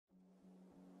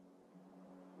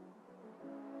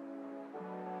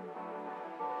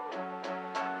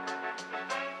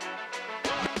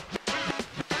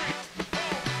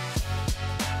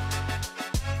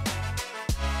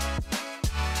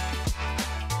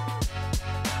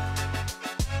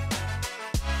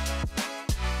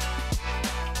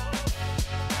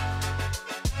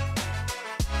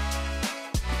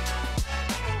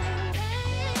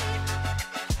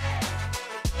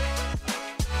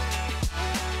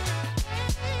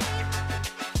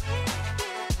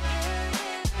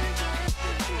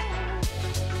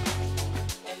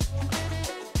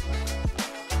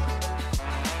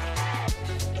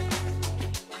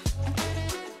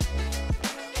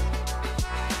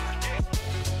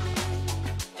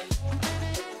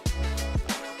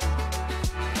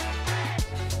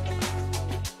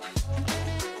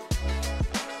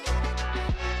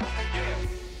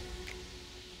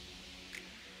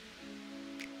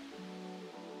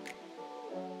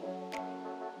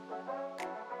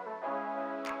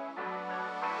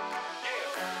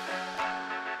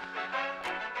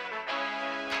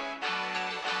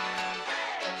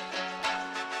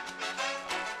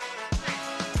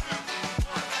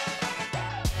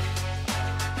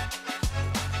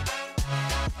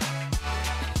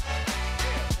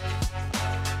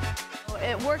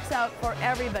It works out for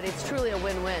everybody. It's truly a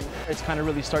win-win. It's kind of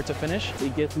really start to finish.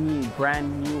 It gives me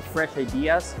brand new, fresh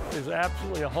ideas. It's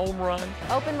absolutely a home run.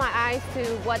 Opened my eyes to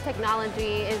what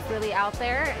technology is really out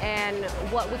there and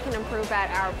what we can improve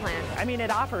at our plant. I mean, it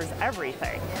offers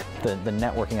everything. The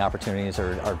networking opportunities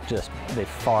are just, they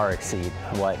far exceed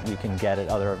what you can get at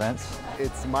other events.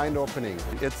 It's mind-opening.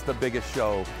 It's the biggest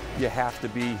show. You have to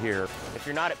be here. If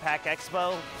you're not at PACK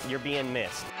EXPO, you're being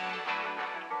missed.